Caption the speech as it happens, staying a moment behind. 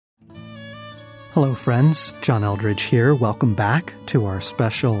Hello, friends. John Eldredge here. Welcome back to our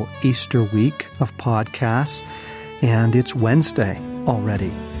special Easter week of podcasts. And it's Wednesday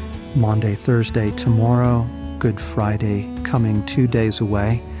already. Monday, Thursday, tomorrow, Good Friday, coming 2 days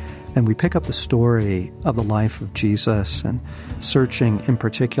away. And we pick up the story of the life of Jesus and searching in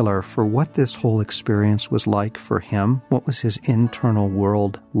particular for what this whole experience was like for him. What was his internal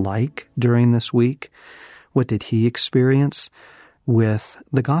world like during this week? What did he experience? With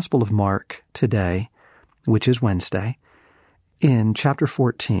the Gospel of Mark today, which is Wednesday, in chapter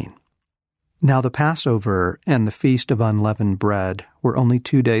 14. Now the Passover and the Feast of Unleavened Bread were only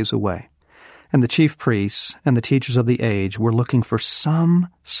 2 days away, and the chief priests and the teachers of the age were looking for some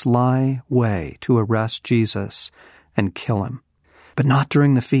sly way to arrest Jesus and kill him. But not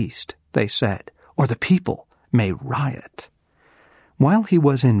during the feast, they said, or the people may riot. While he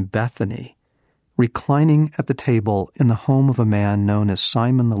was in Bethany, reclining at the table in the home of a man known as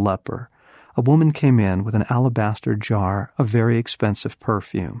Simon the leper, a woman came in with an alabaster jar of very expensive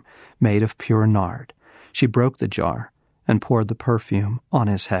perfume made of pure nard. She broke the jar and poured the perfume on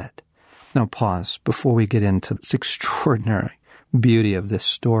his head. Now pause before we get into this extraordinary beauty of this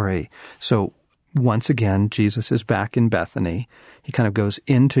story. So once again, Jesus is back in Bethany. He kind of goes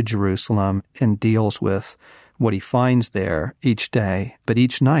into Jerusalem and deals with what he finds there each day. But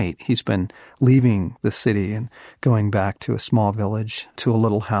each night he's been leaving the city and going back to a small village, to a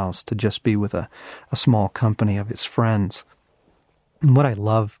little house, to just be with a small company of his friends. And what I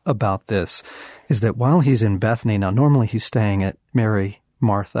love about this is that while he's in Bethany, now normally he's staying at Mary,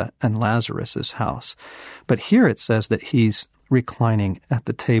 Martha, and Lazarus's house. But here it says that he's reclining at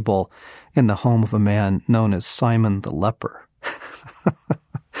the table in the home of a man known as Simon the leper.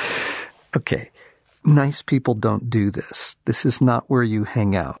 Okay. Nice people don't do this. This is not where you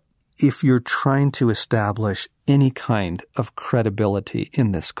hang out. If you're trying to establish any kind of credibility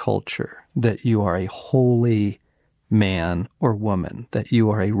in this culture, that you are a holy man or woman, that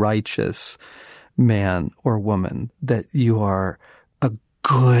you are a righteous man or woman, that you are a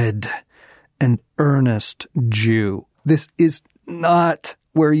good and earnest Jew, this is not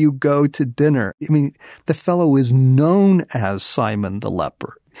where you go to dinner. I mean, the fellow is known as Simon the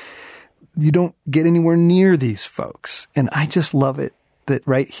leper. You don't get anywhere near these folks. And I just love it that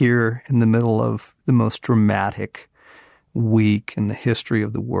right here in the middle of the most dramatic week in the history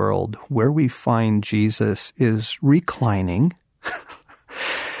of the world, where we find Jesus is reclining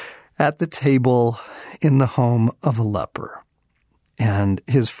at the table in the home of a leper. And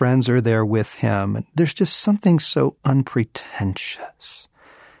his friends are there with him. And there's just something so unpretentious,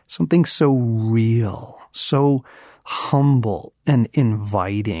 something so real, so humble and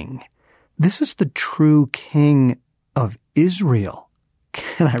inviting. This is the true King of Israel.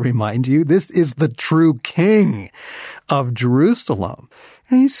 Can I remind you? This is the true King of Jerusalem.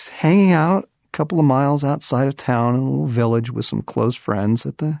 And he's hanging out a couple of miles outside of town in a little village with some close friends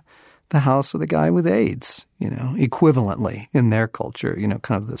at the house of the guy with AIDS, equivalently in their culture,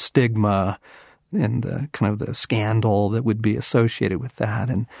 kind of the stigma and the kind of the scandal that would be associated with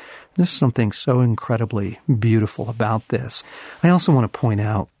that. And there's something so incredibly beautiful about this. I also want to point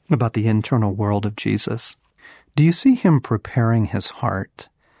out about the internal world of Jesus. Do you see him preparing his heart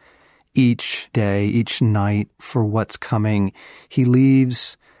each day, each night for what's coming? He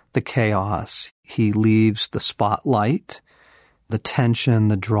leaves the chaos. He leaves the spotlight, the tension,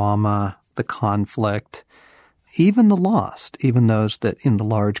 the drama, the conflict, even the lost, even those that in the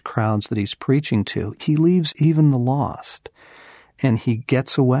large crowds that he's preaching to. He leaves even the lost, and he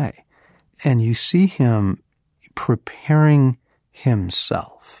gets away. And you see him preparing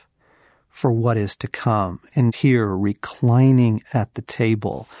himself for what is to come. And here, reclining at the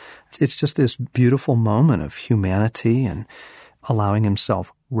table, it's just this beautiful moment of humanity and allowing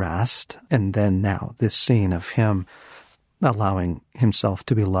himself rest. And then now this scene of him allowing himself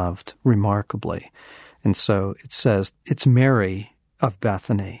to be loved remarkably. And so it says it's Mary of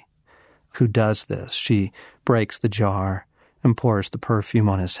Bethany who does this. She breaks the jar and pours the perfume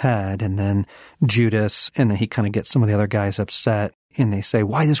on his head. And then Judas, and then he kind of gets some of the other guys upset. And they say,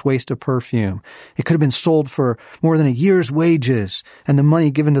 why this waste of perfume? It could have been sold for more than a year's wages and the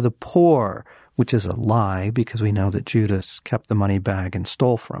money given to the poor, which is a lie because we know that Judas kept the money bag and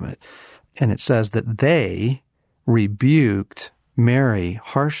stole from it. And it says that they rebuked Mary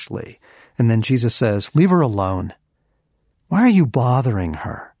harshly. And then Jesus says, leave her alone. Why are you bothering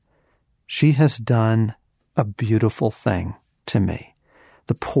her? She has done a beautiful thing to me.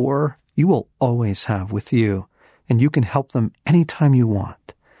 The poor you will always have with you, and you can help them anytime you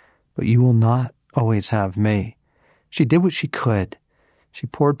want, but you will not always have me. She did what she could. She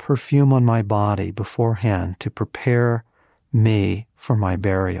poured perfume on my body beforehand to prepare me for my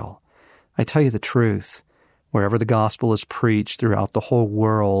burial. I tell you the truth, wherever the gospel is preached throughout the whole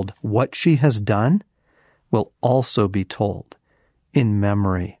world, what she has done will also be told in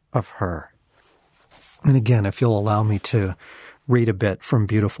memory of her. And again, if you'll allow me to read a bit from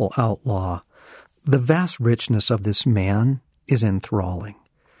Beautiful Outlaw, the vast richness of this man is enthralling.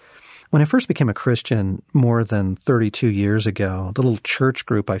 When I first became a Christian more than 32 years ago, the little church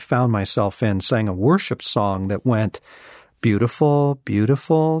group I found myself in sang a worship song that went, "Beautiful,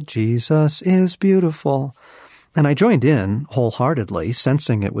 beautiful, Jesus is beautiful." And I joined in wholeheartedly,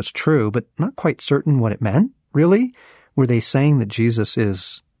 sensing it was true, but not quite certain what it meant, really. Were they saying that Jesus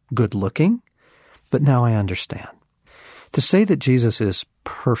is good-looking? But now I understand. To say that Jesus is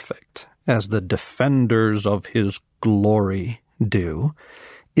perfect, as the defenders of his glory do,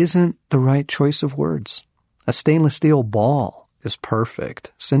 isn't the right choice of words. A stainless steel ball is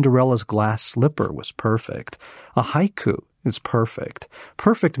perfect. Cinderella's glass slipper was perfect. A haiku is perfect.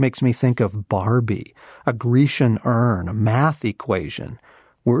 Perfect makes me think of Barbie, a Grecian urn, a math equation.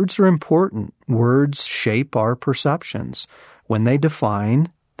 Words are important. Words shape our perceptions. When they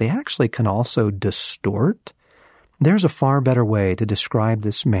define, they actually can also distort. There's a far better way to describe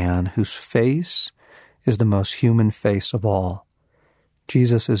this man whose face is the most human face of all.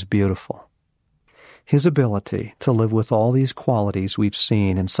 Jesus is beautiful. His ability to live with all these qualities we've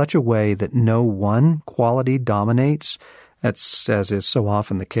seen in such a way that no one quality dominates, as is so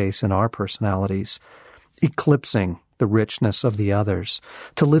often the case in our personalities, eclipsing the richness of the others,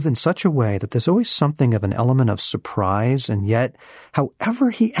 to live in such a way that there's always something of an element of surprise, and yet, however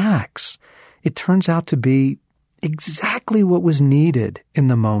he acts, it turns out to be exactly what was needed in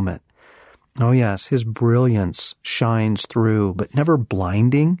the moment. Oh yes, his brilliance shines through, but never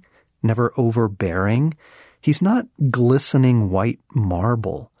blinding, never overbearing. He's not glistening white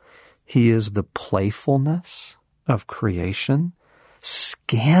marble. He is the playfulness of creation,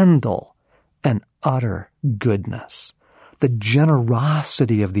 scandal and utter goodness, the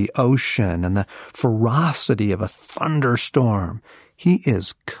generosity of the ocean and the ferocity of a thunderstorm. He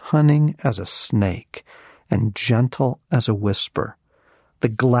is cunning as a snake and gentle as a whisper, the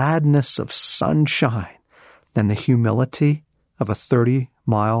gladness of sunshine and the humility of a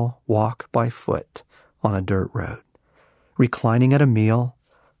 30-mile walk by foot on a dirt road, reclining at a meal,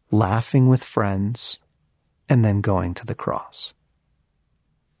 laughing with friends, and then going to the cross.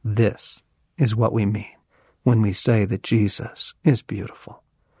 This is what we mean when we say that Jesus is beautiful.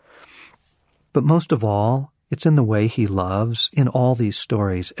 But most of all, it's in the way he loves. In all these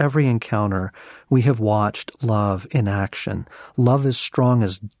stories, every encounter, we have watched love in action. Love as strong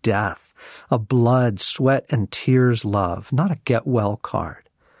as death, a blood, sweat, and tears love, not a get-well card.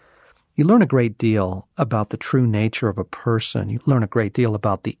 You learn a great deal about the true nature of a person. You learn a great deal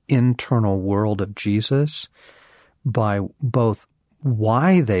about the internal world of Jesus by both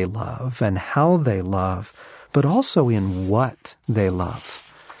why they love and how they love, but also in what they love.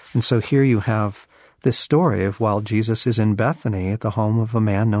 And so here you have this story of while Jesus is in Bethany at the home of a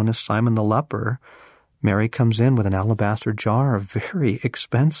man known as Simon the leper, Mary comes in with an alabaster jar of very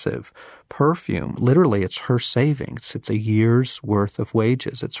expensive perfume. Literally, it's her savings. It's a year's worth of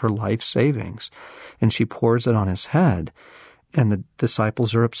wages. It's her life savings. And she pours it on his head. And the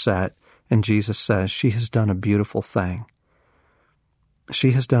disciples are upset. And Jesus says, "She has done a beautiful thing."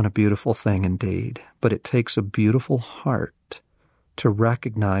 She has done a beautiful thing indeed. But it takes a beautiful heart to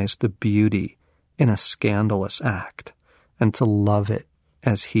recognize the beauty in a scandalous act and to love it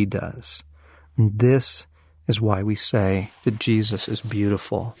as he does. And this is why we say that Jesus is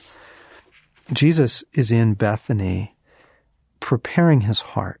beautiful. Jesus is in Bethany preparing his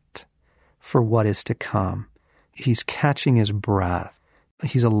heart for what is to come. He's catching his breath.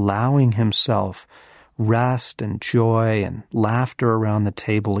 He's allowing himself rest and joy and laughter around the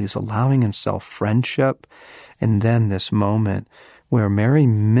table. He's allowing himself friendship. And then this moment where Mary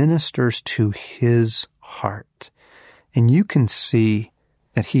ministers to his heart. And you can see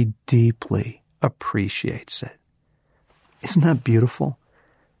that he deeply appreciates it. Isn't that beautiful?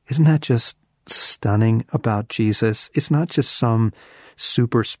 Isn't that just stunning about Jesus? It's not just some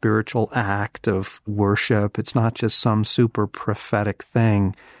super spiritual act of worship. It's not just some super prophetic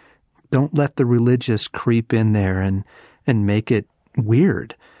thing. Don't let the religious creep in there and make it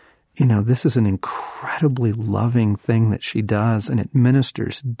weird. You know, this is an incredibly loving thing that she does, and it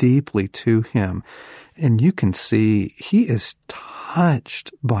ministers deeply to him. And you can see he is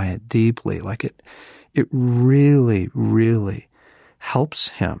touched by it deeply. Like it really, really helps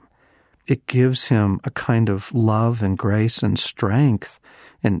him. It gives him a kind of love and grace and strength.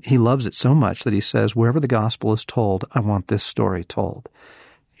 And he loves it so much that he says, wherever the gospel is told, I want this story told.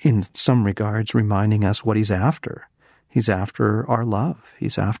 In some regards, reminding us what he's after. He's after our love.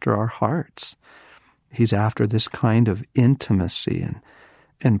 He's after our hearts. He's after this kind of intimacy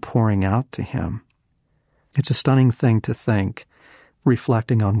and pouring out to him. It's a stunning thing to think,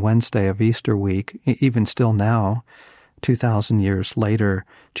 reflecting on Wednesday of Easter week, even still now, 2,000 years later,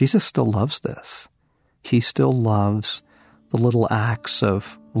 Jesus still loves this. He still loves the little acts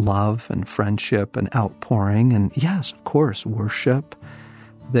of love and friendship and outpouring, and yes, of course, worship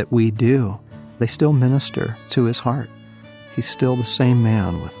that we do. They still minister to his heart. He's still the same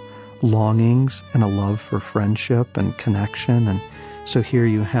man with longings and a love for friendship and connection. And so here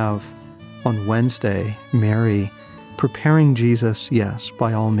you have, on Wednesday, Mary preparing Jesus, yes,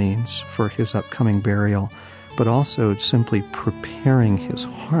 by all means, for his upcoming burial, but also simply preparing his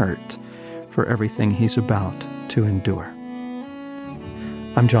heart for everything he's about to endure.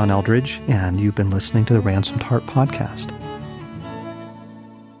 I'm John Eldredge, and you've been listening to the Ransomed Heart Podcast.